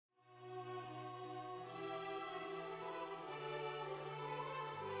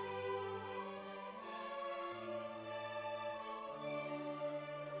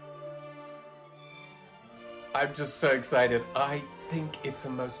I'm just so excited. I think it's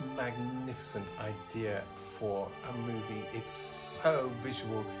the most magnificent idea for a movie. It's so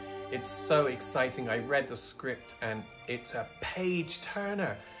visual. It's so exciting. I read the script and it's a page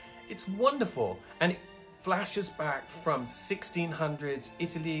turner. It's wonderful. And it flashes back from 1600s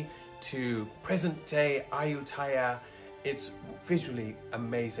Italy to present day Ayutthaya. It's visually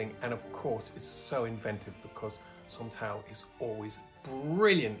amazing. And of course, it's so inventive because Somtow is always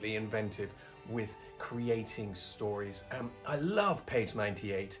brilliantly inventive with creating stories. I love page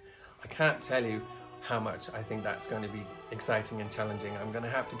 98. I can't tell you how much I think that's going to be exciting and challenging. I'm going to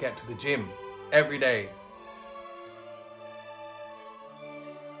have to get to the gym every day.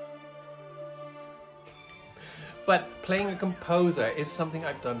 But playing a composer is something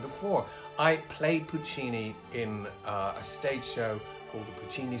I've done before. I played Puccini in a stage show called the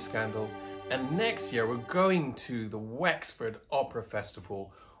Puccini Scandal. And next year we're going to the Wexford Opera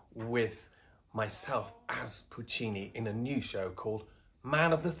Festival with myself as Puccini in a new show called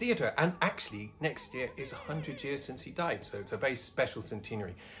Man of the Theatre. And actually next year is 100 years since he died, so it's a very special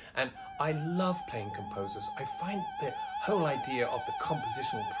centenary. And I love playing composers. I find the whole idea of the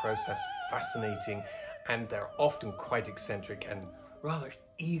compositional process fascinating, and they're often quite eccentric and rather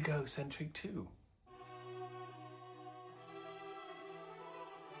egocentric too.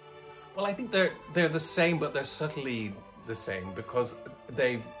 Well, I think they're the same, but they're subtly the same because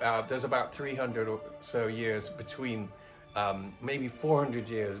there's about 300 or so years between, maybe 400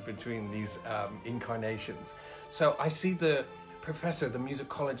 years between these incarnations. So I see the professor, the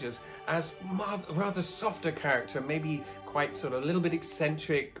musicologist, as a rather softer character, maybe quite sort of a little bit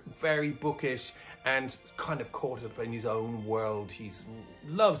eccentric, very bookish, and kind of caught up in his own world. He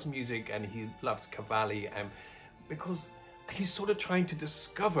loves music and he loves Cavalli, and because he's sort of trying to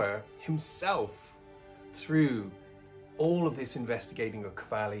discover himself through all of this investigating of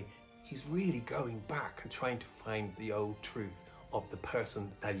Cavalli. He's really going back and trying to find the old truth of the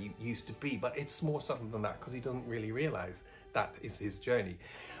person that he used to be. But it's more subtle than that because he doesn't really realize that is his journey.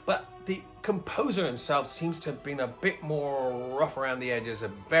 But the composer himself seems to have been a bit more rough around the edges,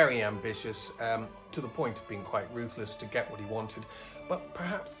 and very ambitious, to the point of being quite ruthless to get what he wanted. But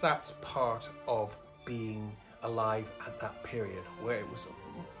perhaps that's part of being alive at that period where it was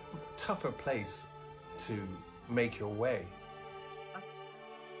a tougher place to make your way.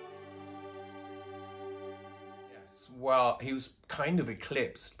 Yes, well, he was kind of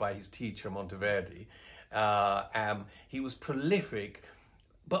eclipsed by his teacher Monteverdi. He was prolific,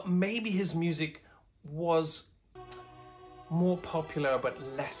 but maybe his music was more popular but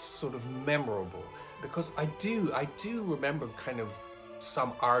less sort of memorable, because I do remember kind of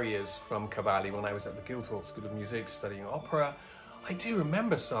some arias from Cavalli when I was at the Guildhall School of Music studying opera. I do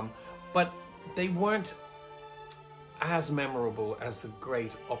remember some, but they weren't as memorable as the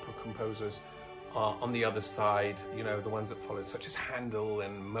great opera composers on the other side, you know, the ones that followed, such as Handel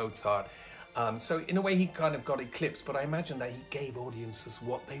and Mozart. So in a way he kind of got eclipsed, but I imagine that he gave audiences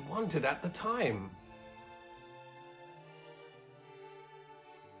what they wanted at the time.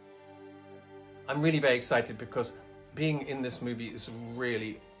 I'm really very excited because being in this movie is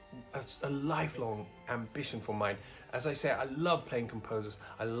really a lifelong ambition for mine. As I say, I love playing composers.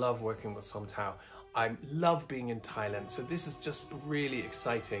 I love working with Somtow. I love being in Thailand. So this is just really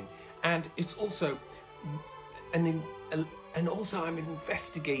exciting. And it's also, and also I'm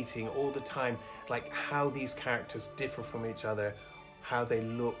investigating all the time, like how these characters differ from each other, how they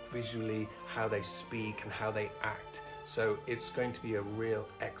look visually, how they speak, and how they act. So it's going to be a real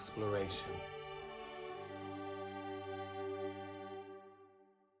exploration.